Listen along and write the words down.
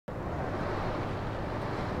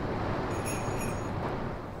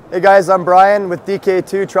Hey guys, I'm Brian with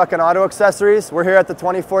DK2 Truck and Auto Accessories. We're here at the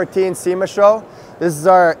 2014 SEMA show. This is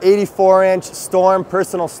our 84-inch Storm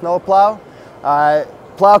personal snow plow.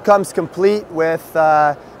 Plow comes complete with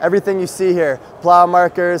everything you see here. Plow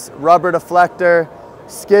markers, rubber deflector,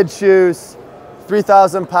 skid shoes,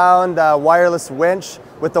 3,000-pound wireless winch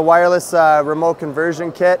with the wireless remote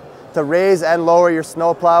conversion kit to raise and lower your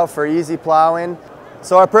snow plow for easy plowing.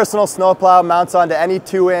 So our personal snow plow mounts onto any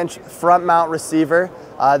 2-inch front mount receiver.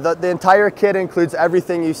 The entire kit includes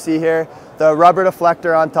everything you see here. The rubber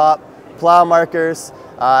deflector on top, plow markers,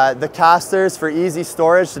 the casters for easy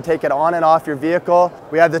storage to take it on and off your vehicle.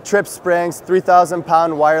 We have the trip springs,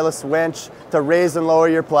 3,000-pound wireless winch to raise and lower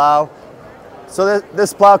your plow. So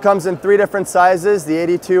this plow comes in 3 different sizes, the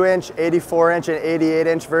 82-inch, 84-inch, and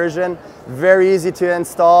 88-inch version. Very easy to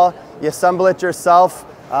install. You assemble it yourself.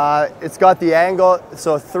 It's got the angle,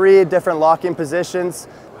 so 3 different locking positions,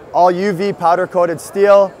 all UV powder coated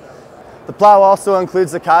steel. The plow also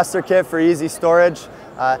includes the caster kit for easy storage.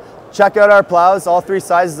 Check out our plows, all 3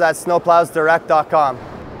 sizes at snowplowsdirect.com.